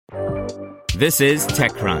This is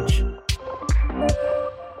TechCrunch.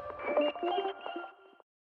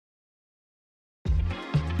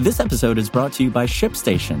 This episode is brought to you by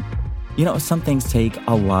ShipStation. You know, some things take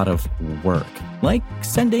a lot of work, like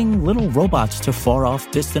sending little robots to far-off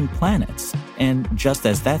distant planets. And just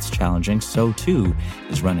as that's challenging, so too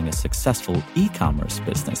is running a successful e-commerce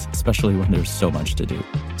business, especially when there's so much to do.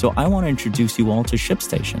 So I want to introduce you all to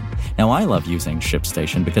ShipStation. Now, I love using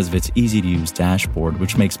ShipStation because of its easy-to-use dashboard,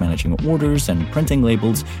 which makes managing orders and printing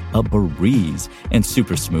labels a breeze and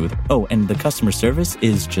super smooth. Oh, and the customer service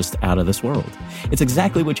is just out of this world. It's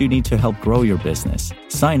exactly what you need to help grow your business.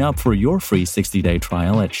 Sign up for your free 60-day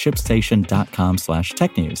trial at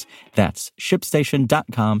shipstation.com/technews. That's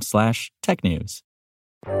shipstation.com/technews.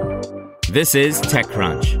 This is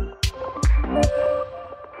TechCrunch.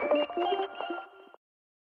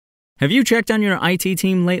 Have you checked on your IT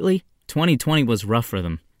team lately? 2020 was rough for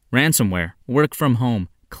them. Ransomware, work from home,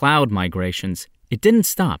 cloud migrations. It didn't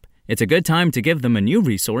stop. It's a good time to give them a new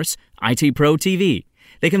resource, IT Pro TV.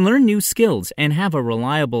 They can learn new skills and have a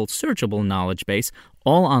reliable, searchable knowledge base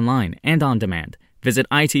all online and on demand. Visit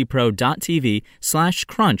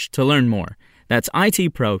itpro.tv/crunch to learn more. That's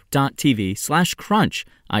itpro.tv/crunch,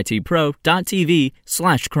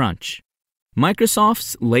 itpro.tv/crunch.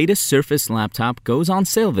 Microsoft's latest Surface laptop goes on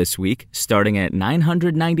sale this week, starting at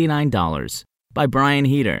 $999. By Brian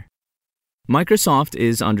Heater. Microsoft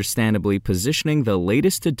is understandably positioning the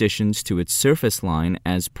latest additions to its Surface line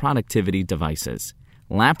as productivity devices.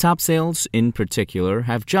 Laptop sales, in particular,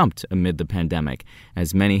 have jumped amid the pandemic,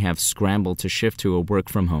 as many have scrambled to shift to a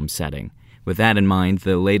work-from-home setting. With that in mind,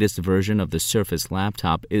 the latest version of the Surface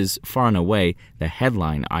laptop is far and away the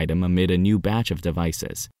headline item amid a new batch of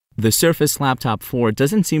devices. The Surface Laptop 4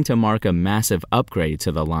 doesn't seem to mark a massive upgrade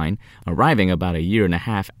to the line, arriving about a year and a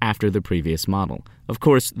half after the previous model. Of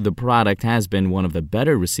course, the product has been one of the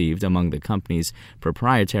better received among the company's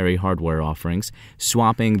proprietary hardware offerings,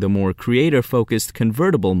 swapping the more creator-focused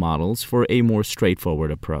convertible models for a more straightforward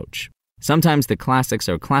approach. Sometimes the classics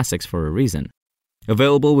are classics for a reason.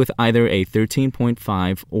 Available with either a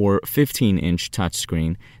 13.5 or 15-inch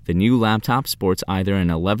touchscreen, the new laptop sports either an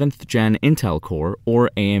 11th Gen Intel Core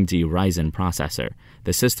or AMD Ryzen processor.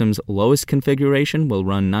 The system's lowest configuration will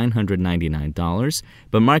run $999,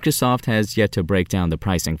 but Microsoft has yet to break down the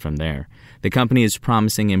pricing from there. The company is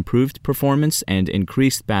promising improved performance and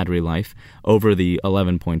increased battery life over the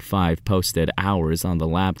 11.5 posted hours on the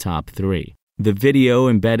Laptop 3. The video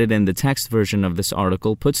embedded in the text version of this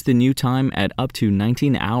article puts the new time at up to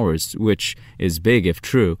 19 hours, which is big if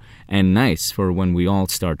true, and nice for when we all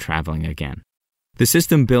start traveling again. The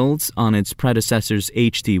system builds on its predecessor's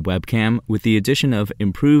HD webcam with the addition of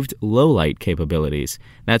improved low-light capabilities.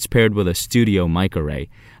 That's paired with a studio mic array.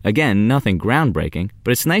 Again, nothing groundbreaking,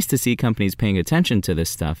 but it's nice to see companies paying attention to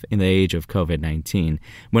this stuff in the age of COVID-19,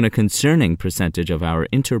 when a concerning percentage of our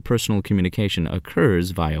interpersonal communication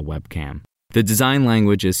occurs via webcam. The design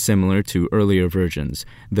language is similar to earlier versions,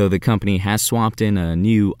 though the company has swapped in a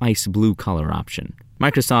new ice blue color option.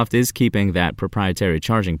 Microsoft is keeping that proprietary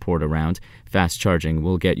charging port around. Fast charging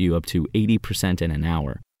will get you up to 80% in an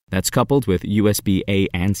hour. That's coupled with USB-A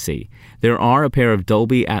and C. There are a pair of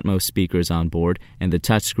Dolby Atmos speakers on board, and the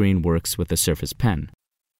touchscreen works with the Surface Pen.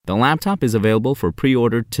 The laptop is available for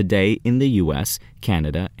pre-order today in the US,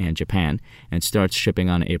 Canada, and Japan, and starts shipping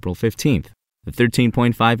on April 15th. The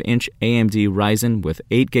 13.5-inch AMD Ryzen with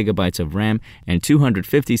 8 GB of RAM and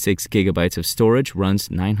 256 GB of storage runs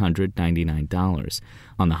 $999.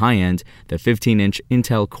 On the high end, the 15-inch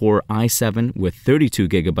Intel Core i7 with 32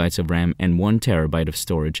 GB of RAM and 1 TB of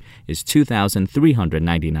storage is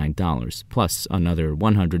 $2,399, plus another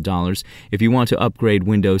 $100 if you want to upgrade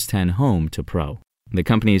Windows 10 Home to Pro. The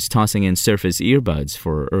company is tossing in Surface earbuds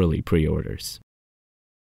for early pre-orders.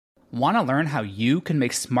 Want to learn how you can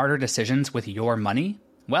make smarter decisions with your money?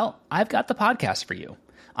 Well, I've got the podcast for you.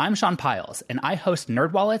 I'm Sean Piles, and I host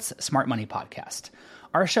NerdWallet's Smart Money Podcast.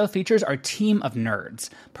 Our show features our team of nerds,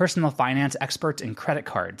 personal finance experts in credit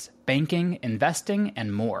cards, banking, investing,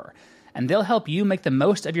 and more. And they'll help you make the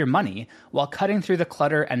most of your money while cutting through the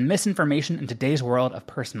clutter and misinformation in today's world of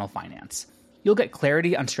personal finance. You'll get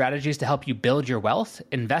clarity on strategies to help you build your wealth,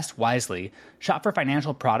 invest wisely, shop for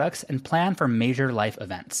financial products, and plan for major life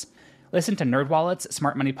events. Listen to NerdWallet's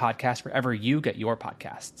Smart Money Podcast wherever you get your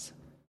podcasts.